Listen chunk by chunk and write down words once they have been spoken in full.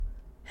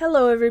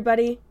Hello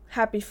everybody,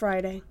 happy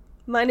Friday.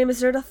 My name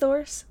is Zerda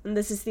Thors, and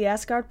this is the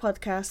Asgard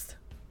podcast.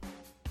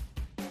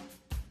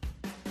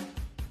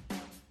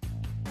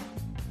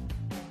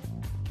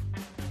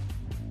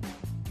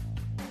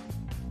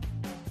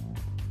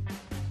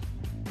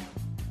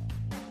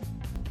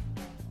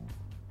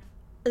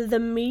 The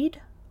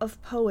Mead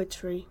of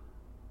Poetry.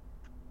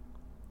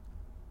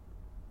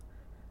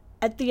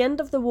 At the end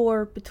of the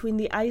war between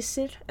the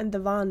Aesir and the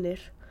Vanir,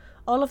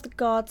 all of the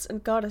gods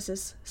and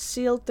goddesses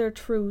sealed their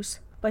truce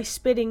by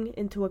spitting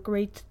into a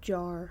great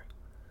jar.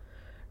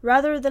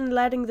 Rather than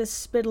letting this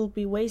spittle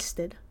be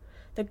wasted,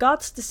 the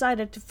gods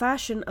decided to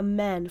fashion a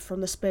man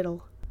from the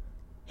spittle.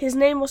 His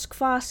name was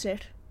Kvasir,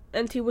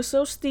 and he was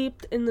so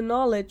steeped in the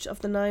knowledge of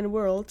the 9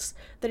 worlds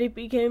that he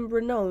became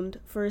renowned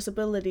for his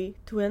ability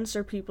to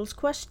answer people's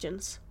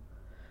questions.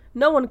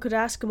 No one could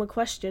ask him a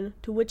question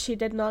to which he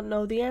did not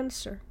know the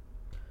answer.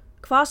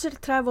 Kvasir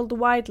traveled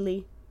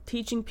widely,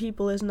 teaching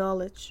people his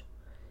knowledge.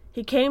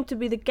 He came to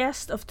be the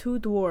guest of 2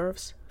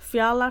 dwarves,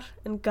 Fjalar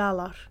and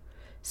Galar.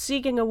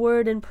 Seeking a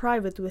word in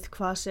private with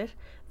Kvasir,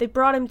 they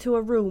brought him to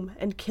a room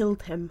and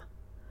killed him.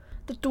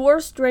 The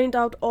dwarves drained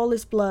out all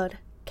his blood,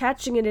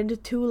 catching it into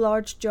 2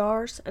 large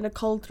jars and a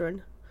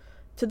cauldron.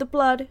 To the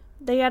blood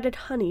they added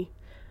honey,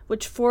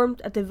 which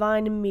formed a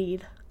divine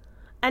mead.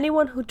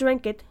 Anyone who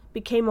drank it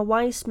became a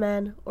wise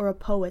man or a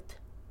poet.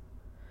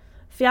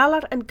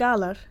 Fjalar and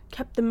Galar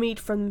kept the mead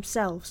for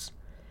themselves.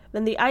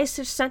 When the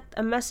Aesir sent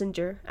a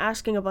messenger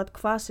asking about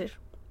Kvasir,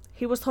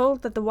 he was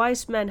told that the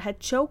wise man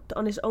had choked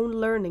on his own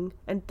learning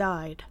and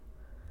died.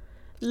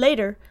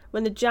 Later,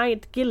 when the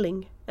giant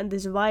Gilling and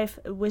his wife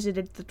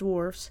visited the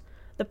dwarves,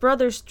 the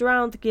brothers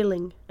drowned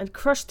Gilling and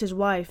crushed his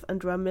wife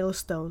under a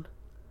millstone.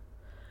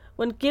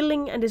 When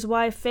Gilling and his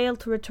wife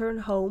failed to return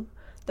home,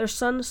 their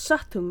son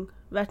Suttung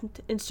went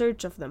in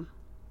search of them.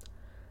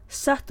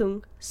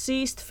 Suttung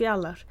seized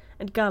Fjalar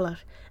and Galar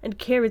and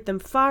carried them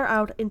far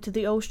out into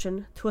the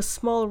ocean to a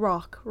small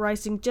rock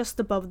rising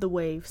just above the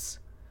waves.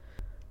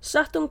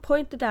 Suttung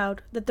pointed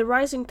out that the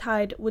rising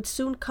tide would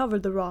soon cover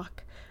the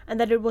rock, and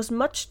that it was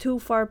much too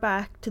far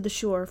back to the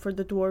shore for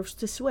the dwarves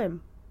to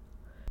swim.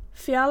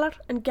 Fjalar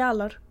and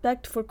Galar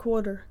begged for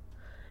quarter.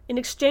 In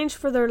exchange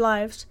for their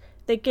lives,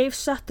 they gave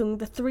Suttung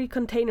the 3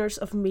 containers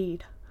of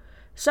mead.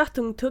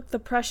 Suttung took the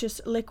precious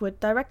liquid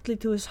directly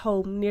to his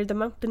home near the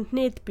mountain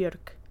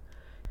Hnidbjörg.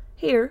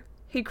 Here,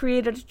 he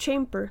created a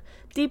chamber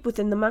deep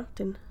within the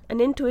mountain,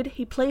 and into it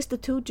he placed the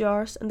 2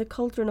 jars and the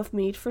cauldron of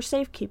mead for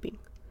safekeeping.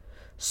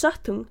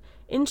 Suttung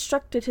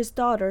instructed his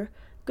daughter,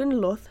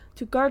 Gunnloth,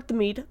 to guard the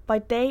mead by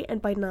day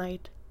and by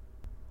night.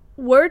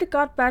 Word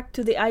got back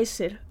to the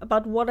Aesir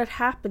about what had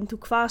happened to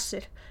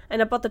Kvasir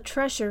and about the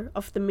treasure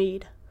of the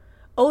mead.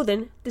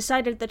 Odin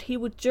decided that he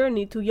would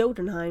journey to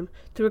Jotunheim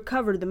to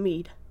recover the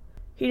mead.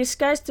 He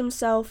disguised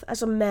himself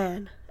as a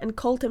man and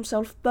called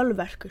himself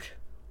Bölverkur,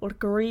 or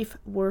grief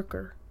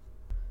worker.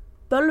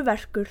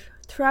 Bölverkur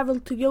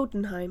traveled to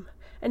Jotunheim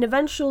and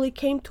eventually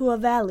came to a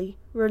valley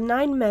where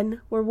 9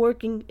 men were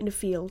working in a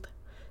field,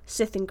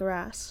 scything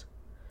grass.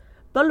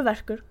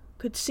 Bölverkur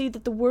could see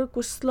that the work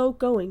was slow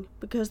going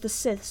because the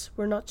scythes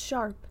were not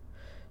sharp.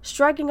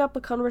 Striking up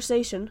a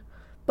conversation,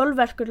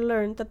 Bölverkur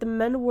learned that the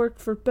men worked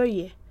for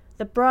Bögi,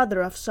 the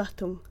brother of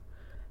Suttung.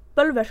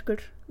 Bölverkur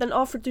then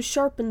offered to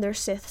sharpen their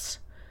scythes.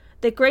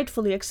 They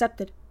gratefully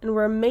accepted and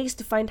were amazed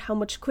to find how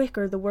much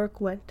quicker the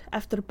work went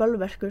after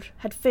Bölverkur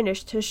had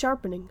finished his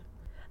sharpening.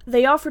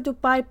 They offered to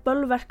buy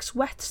Bölverk's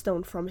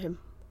whetstone from him.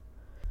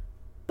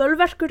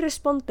 Bölverkur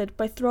responded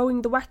by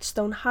throwing the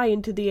whetstone high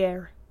into the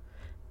air.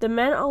 The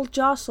men all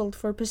jostled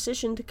for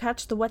position to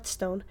catch the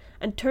whetstone,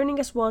 and turning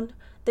as one,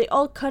 they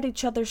all cut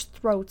each other's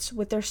throats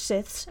with their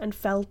scythes and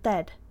fell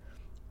dead.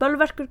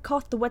 Bölverkur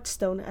caught the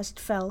whetstone as it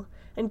fell,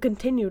 and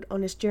continued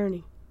on his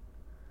journey.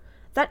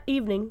 That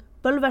evening,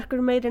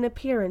 Bölverkur made an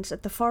appearance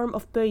at the farm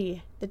of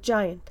Bögi, the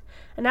giant,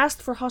 and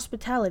asked for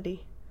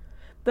hospitality.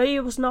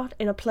 Bögi was not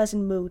in a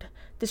pleasant mood,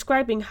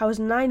 describing how his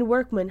 9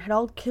 workmen had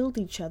all killed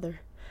each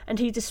other, and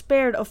he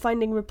despaired of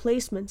finding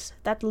replacements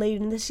that late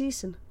in the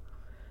season.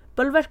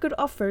 Bölverkur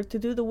offered to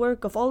do the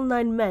work of all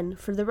 9 men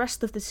for the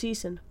rest of the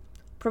season,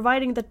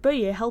 providing that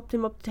Bögi helped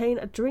him obtain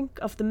a drink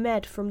of the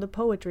mead from the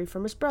poetry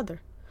from his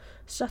brother,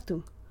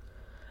 Suttung.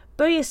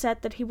 Bögi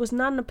said that he was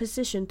not in a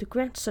position to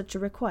grant such a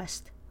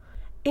request.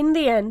 In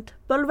the end,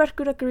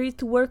 Bölverkur agreed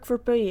to work for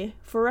Bögi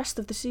for the rest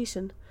of the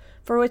season,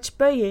 for which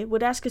Bögi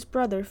would ask his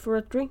brother for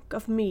a drink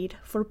of mead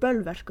for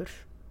Bölverkur.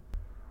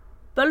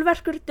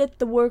 Bölverkur did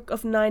the work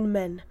of 9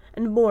 men,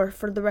 and more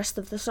for the rest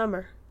of the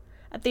summer.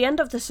 At the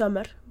end of the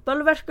summer,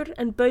 Bölverkur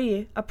and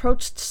Bögi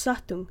approached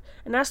Suttung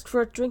and asked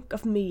for a drink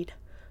of mead.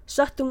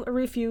 Suttung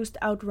refused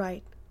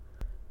outright.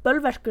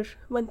 Bölverkur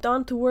went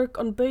on to work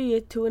on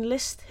Bögi to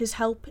enlist his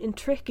help in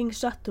tricking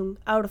Suttung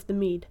out of the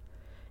mead.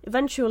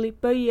 Eventually,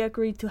 Bögi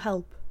agreed to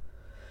help.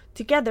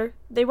 Together,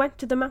 they went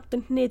to the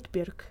mountain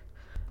Hnidbjörg.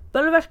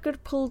 Bölverkur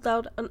pulled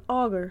out an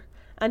auger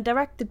and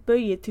directed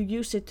Bögi to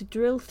use it to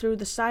drill through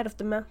the side of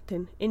the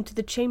mountain into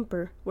the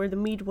chamber where the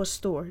mead was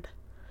stored.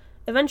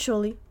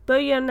 Eventually,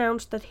 Bögi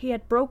announced that he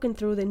had broken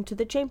through into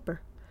the chamber.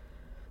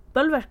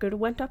 Bölverkur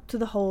went up to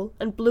the hole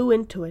and blew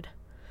into it.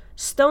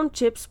 Stone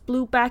chips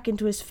blew back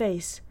into his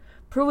face,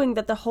 proving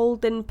that the hole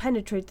didn't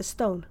penetrate the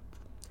stone.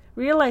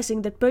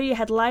 Realizing that Bögi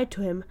had lied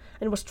to him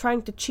and was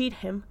trying to cheat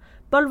him,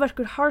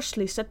 Bölverkur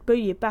harshly set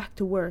Bögi back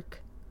to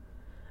work.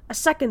 A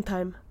second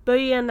time,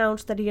 Bögi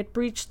announced that he had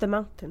breached the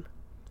mountain.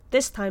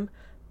 This time,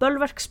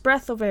 Bölverk's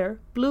breath of air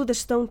blew the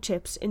stone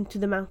chips into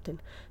the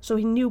mountain, so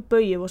he knew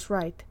Bögi was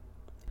right.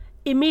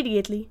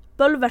 Immediately,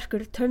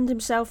 Bölverkur turned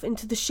himself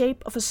into the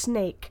shape of a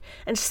snake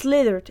and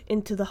slithered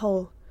into the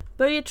hole.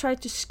 Bögi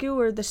tried to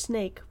skewer the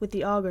snake with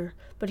the auger,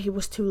 but he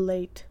was too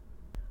late.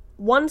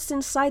 Once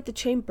inside the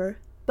chamber,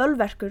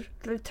 Bölverkur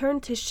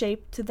returned his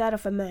shape to that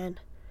of a man.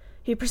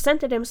 He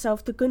presented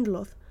himself to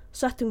Gunnlöð,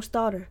 Suttung's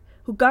daughter,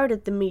 who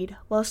guarded the mead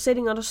while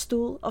sitting on a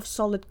stool of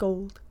solid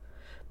gold.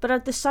 But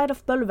at the sight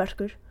of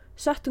Bölverkur,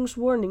 Suttung's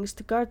warnings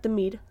to guard the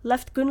mead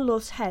left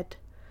Gunnlöð's head.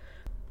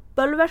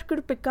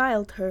 Bölverkur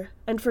beguiled her,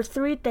 and for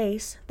 3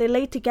 days they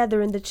lay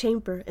together in the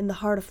chamber in the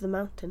heart of the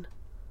mountain.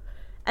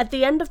 At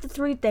the end of the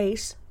 3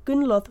 days,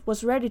 Gunnlöð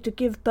was ready to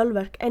give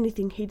Bölverk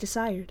anything he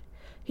desired.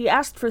 He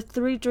asked for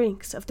 3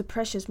 drinks of the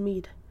precious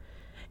mead.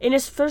 In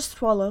his first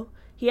swallow,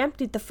 he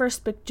emptied the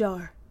first big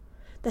jar.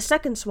 The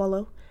second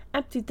swallow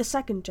emptied the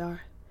second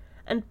jar,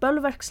 and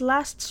Bölverk's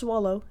last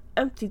swallow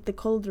emptied the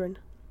cauldron.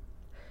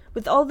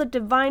 With all the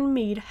divine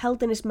mead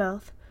held in his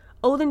mouth,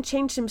 Odin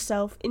changed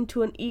himself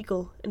into an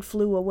eagle and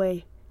flew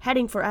away,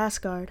 heading for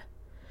Asgard.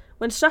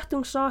 When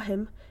Suttung saw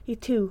him, he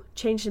too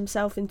changed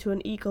himself into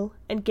an eagle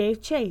and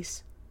gave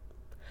chase.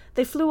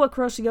 They flew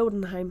across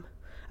Jotunheim,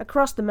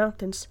 across the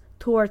mountains,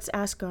 towards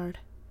Asgard.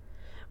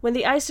 When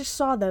the Æsir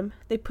saw them,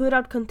 they put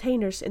out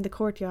containers in the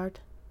courtyard.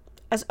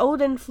 As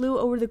Odin flew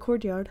over the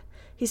courtyard,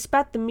 he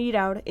spat the mead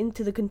out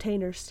into the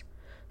containers.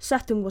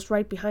 Suttung was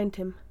right behind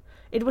him.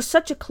 It was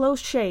such a close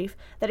shave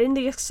that in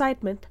the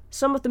excitement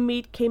some of the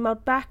mead came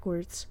out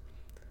backwards.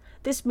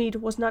 This mead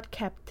was not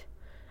kept.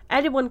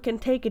 Anyone can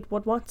take it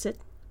what wants it.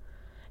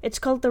 It's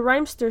called the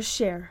Rhymster's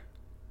share.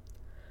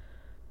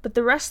 But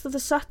the rest of the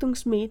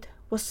Suttung's mead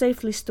was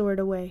safely stored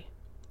away.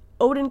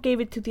 Odin gave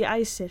it to the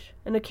Æsir,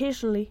 and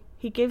occasionally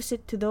he gives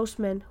it to those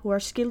men who are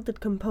skilled at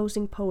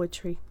composing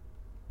poetry.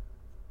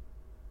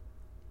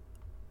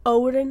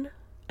 Odin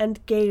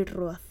and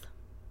Geirröð.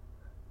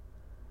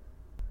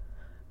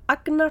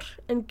 Agnar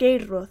and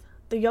Geirröð,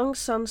 the young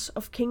sons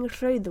of King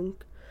Hraudung,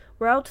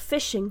 were out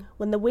fishing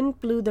when the wind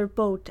blew their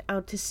boat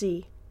out to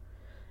sea.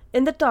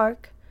 In the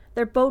dark,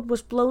 their boat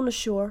was blown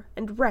ashore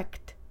and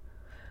wrecked.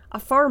 A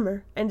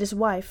farmer and his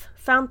wife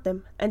found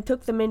them and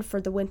took them in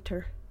for the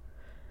winter.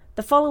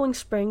 The following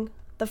spring,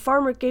 the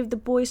farmer gave the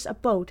boys a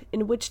boat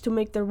in which to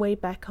make their way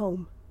back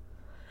home.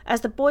 As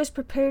the boys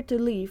prepared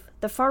to leave,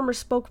 the farmer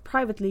spoke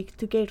privately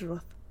to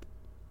Geirröð.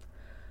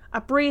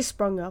 A breeze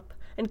sprung up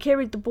and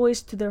carried the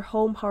boys to their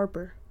home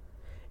harbor.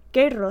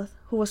 Geirröð,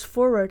 who was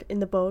forward in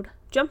the boat,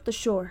 jumped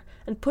ashore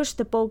and pushed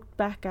the boat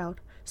back out,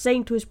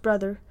 saying to his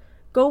brother,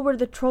 "Go where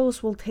the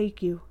trolls will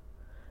take you."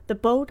 The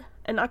boat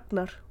and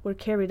Agnar were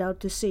carried out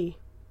to sea.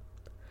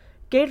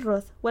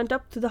 Geirröð went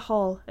up to the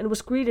hall and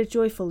was greeted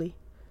joyfully.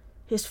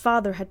 His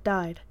father had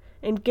died,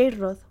 and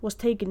Geirröð was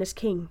taken as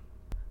king.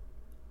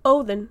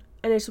 Odin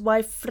and his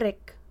wife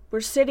Frigg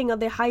were sitting on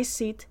the high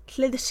seat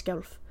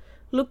Hlidskjalf,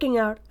 looking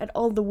out at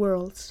all the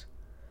worlds.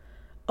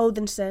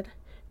 Odin said,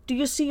 "Do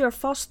you see your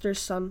foster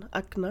son,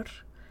 Agnar?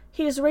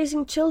 He is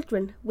raising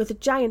children with a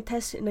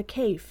giantess in a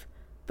cave,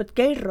 but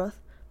Geirröð,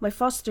 my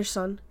foster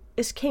son,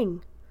 is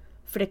king."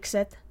 Frigg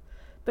said,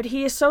 "But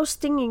he is so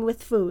stinging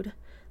with food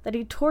that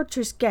he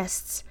tortures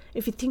guests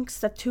if he thinks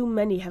that too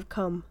many have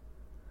come."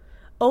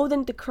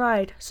 Odin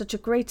decried such a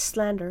great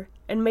slander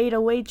and made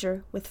a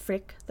wager with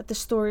Frigg that the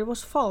story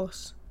was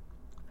false.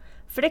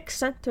 Frigg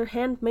sent her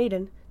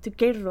handmaiden to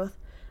Geirröð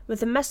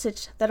with a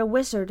message that a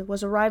wizard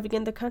was arriving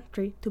in the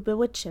country to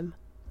bewitch him.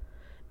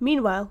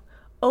 Meanwhile,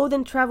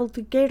 Odin traveled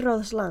to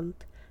Geirröð's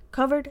land,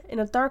 covered in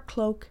a dark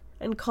cloak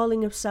and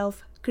calling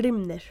himself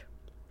Grimnir.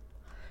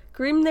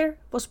 Grimnir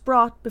was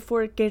brought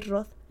before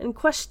Geirröð and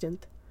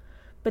questioned,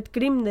 but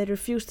Grimnir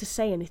refused to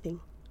say anything.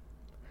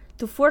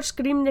 To force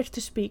Grimnir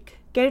to speak,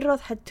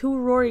 Geirröð had 2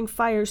 roaring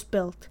fires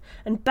built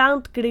and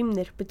bound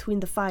Grimnir between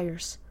the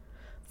fires.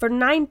 For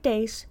 9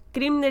 days,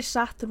 Grimnir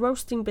sat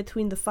roasting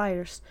between the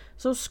fires,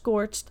 so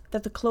scorched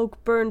that the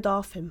cloak burned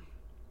off him.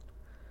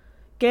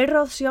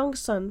 Geirröð's young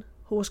son,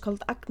 who was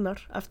called Agnar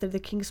after the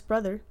king's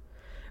brother,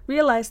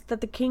 realized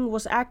that the king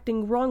was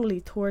acting wrongly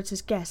towards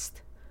his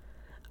guest.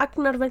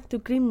 Agnar went to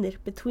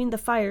Grimnir between the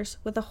fires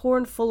with a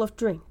horn full of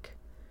drink.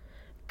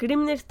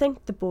 Grimnir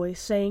thanked the boy,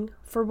 saying,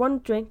 "For 1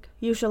 drink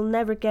you shall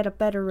never get a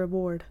better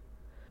reward."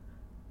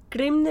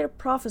 Grimnir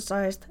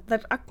prophesied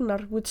that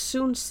Agnar would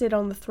soon sit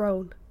on the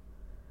throne.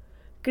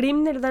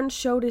 Grimnir then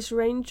showed his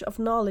range of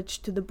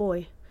knowledge to the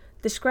boy,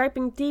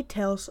 describing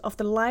details of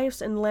the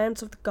lives and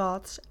lands of the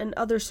gods and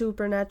other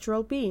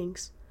supernatural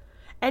beings.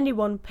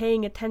 Anyone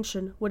paying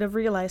attention would have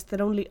realized that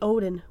only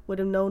Odin would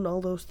have known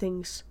all those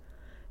things.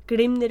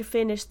 Grimnir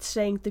finished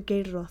saying to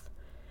Geirröð,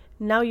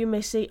 "Now you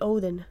may say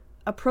Odin,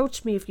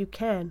 approach me if you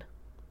can."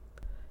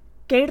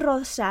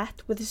 Geirrod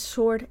sat with his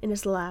sword in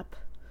his lap.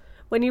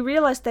 When he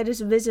realized that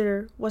his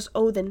visitor was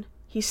Odin,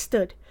 he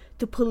stood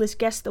to pull his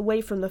guest away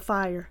from the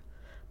fire,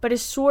 but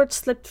his sword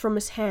slipped from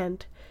his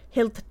hand,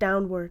 hilt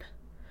downward.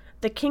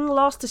 The king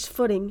lost his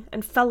footing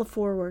and fell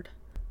forward.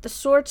 The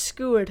sword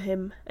skewered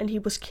him, and he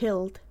was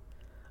killed.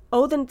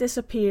 Odin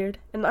disappeared,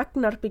 and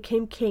Agnar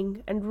became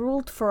king and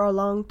ruled for a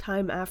long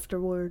time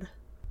afterward.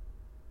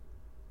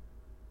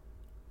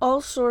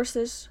 All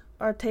sources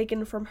are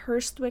taken from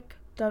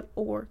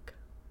herstwick.org.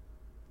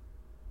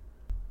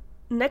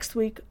 Next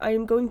week I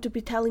am going to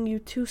be telling you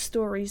 2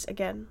 stories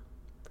again.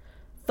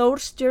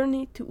 Thor's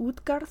journey to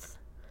Utgard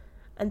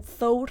and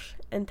Thor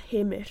and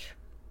Hymir.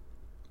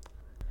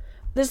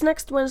 This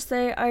next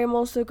Wednesday I am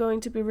also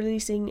going to be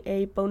releasing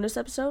a bonus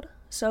episode,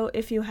 so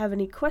if you have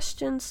any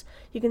questions,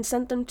 you can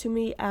send them to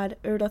me at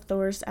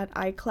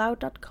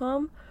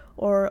urdathors@icloud.com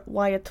or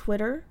via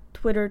Twitter,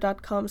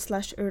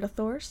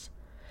 twitter.com/urdathors.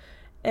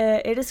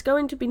 It is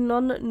going to be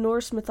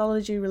non-Norse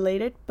mythology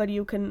related, but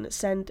you can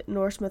send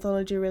Norse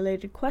mythology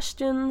related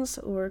questions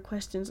or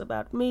questions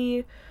about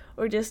me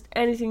or just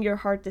anything your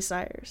heart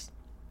desires.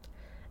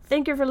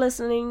 Thank you for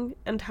listening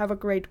and have a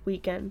great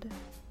weekend.